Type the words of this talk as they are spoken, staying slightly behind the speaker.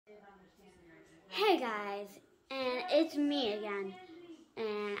Hey guys, and it's me again.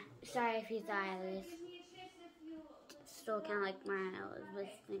 And sorry if you thought I was still kind of like when I was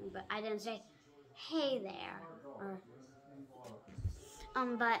listening, but I didn't say hey there.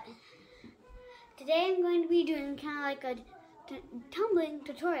 But today I'm going to be doing kind of like a tumbling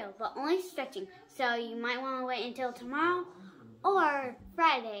tutorial, but only stretching. So you might want to wait until tomorrow or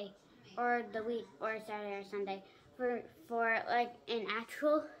Friday or the week or Saturday or Sunday for like an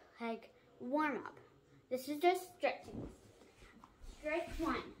actual like warm up. This is just stretching. Stretch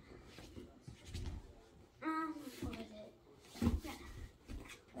one. What is it? Yeah.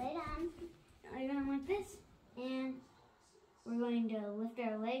 Lay down. Lay down like this, and we're going to lift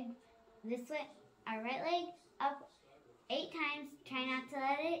our leg this way, our right leg up 8 times. Try not to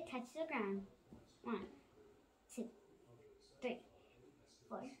let it touch the ground. 1, 2, 3,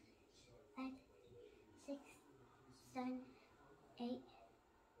 4, 5, 6, 7, 8.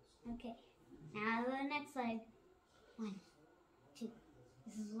 Okay. Now the next leg. 1, 2.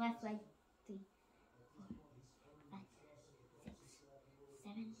 This is the left leg. 3, 4, 5, 6,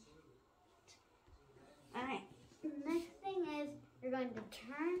 7. Alright. Next thing is you're going to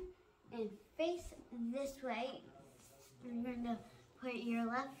turn and face this way. You're going to put your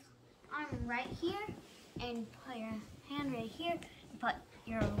left arm right here and put your hand right here. Put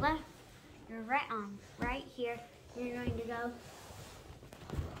your right arm right here. You're going to go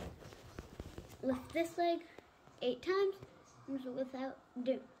lift this leg 8 times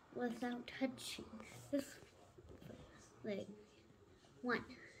without touching this leg. 1,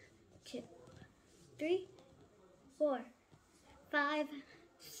 2, 3, 4, 5,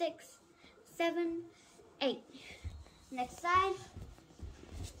 6, 7, 8. Next side.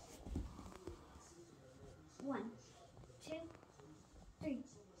 1, 2, 3,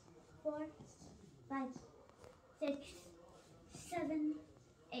 4, 5, 6, 7,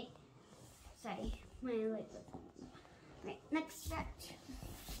 8. Sorry, my leg was. Right, next stretch.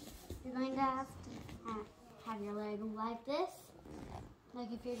 You're going to have your leg like this.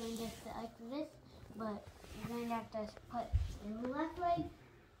 Like if you're going to sit like this, but you're going to have to put your left leg,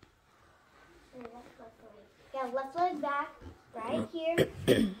 left leg back right here,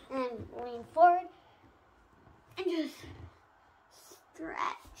 and lean forward, and just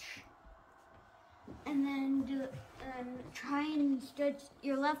stretch. And then try and stretch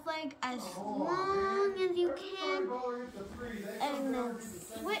your left leg as long as you can, and then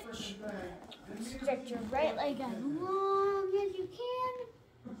switch. Stretch your right leg as long as you can,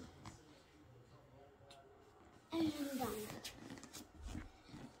 and done.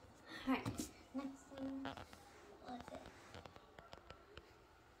 Alright, next thing, what's it?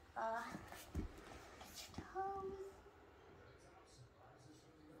 Toes.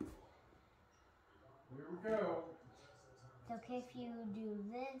 Here we go. It's okay if you do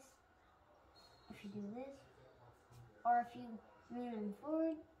this, or if you lean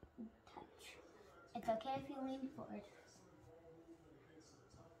forward, touch. It's okay if you lean forward.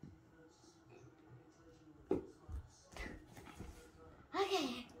 Okay.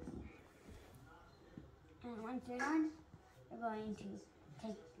 And once you're done, you're going to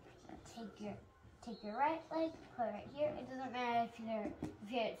take your right leg, put it right here. It doesn't matter if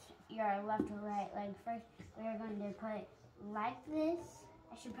it's your left or right leg first. We're going to put it like this.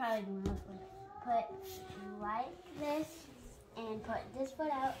 I should probably do my left leg. Put like this and put this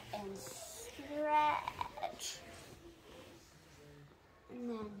foot out and stretch. And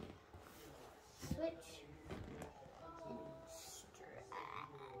then switch and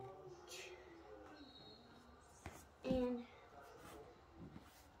stretch. And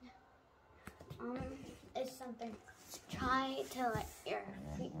it's something. Try to let your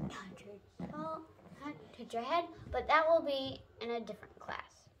feet touch your head, but that will be in a different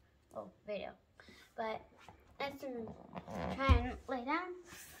class video. But let's try and lay down,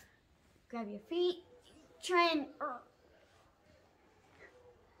 grab your feet, try and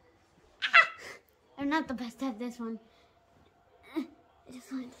I'm not the best at this one. I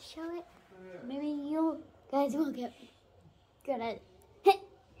just wanted to show it. Maybe you guys will get good at it.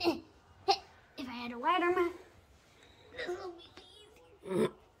 If I had a wider mat, this will be easier.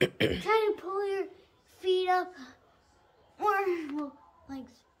 Try to pull your feet up more,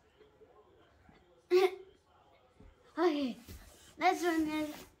 legs. Okay, this one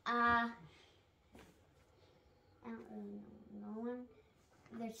is I don't really know one.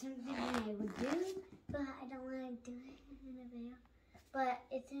 There's something I would do, but I don't want to do it in a video. But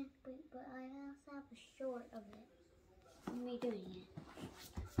but I also have a short of it. Me doing it.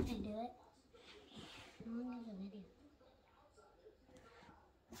 Can I do it? How long is the video?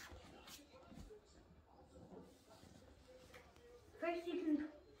 First you can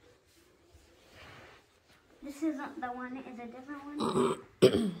this isn't the one, it's a different one.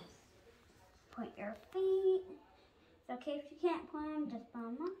 Point your feet. It's okay if you can't point them, just put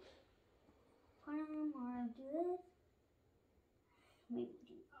them up. Point them or do this. Maybe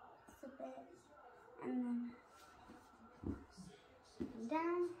do this a bit. And then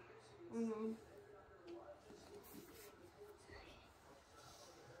down. And then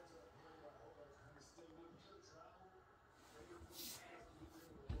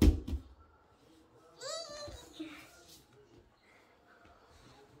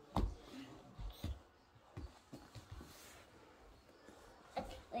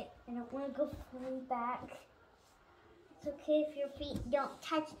wait, I don't want to go fully back. It's okay if your feet don't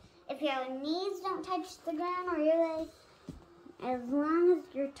touch, if your knees don't touch the ground or your legs, as long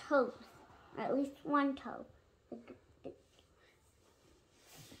as your toes, or at least one toe.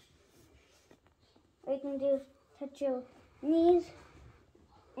 Or you can do touch your knees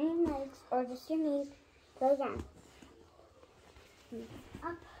and legs, or just your knees, go down.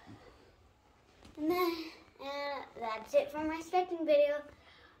 Up. And then, that's it for my stretching video.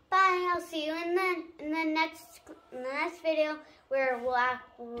 Bye. I'll see you in the next video where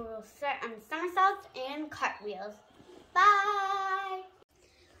we'll start on somersaults and cartwheels. Bye.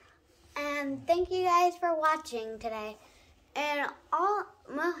 And thank you guys for watching today. And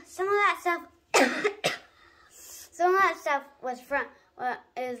some of that stuff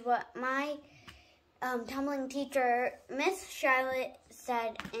is what my tumbling teacher, Miss Scarlett,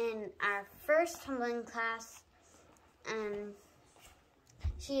 said in our first tumbling class. And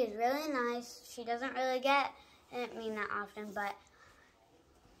she is really nice. She doesn't really get me that often, but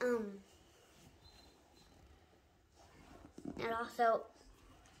and also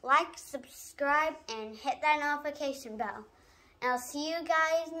like, subscribe, and hit that notification bell. And I'll see you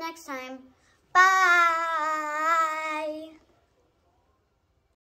guys next time. Bye.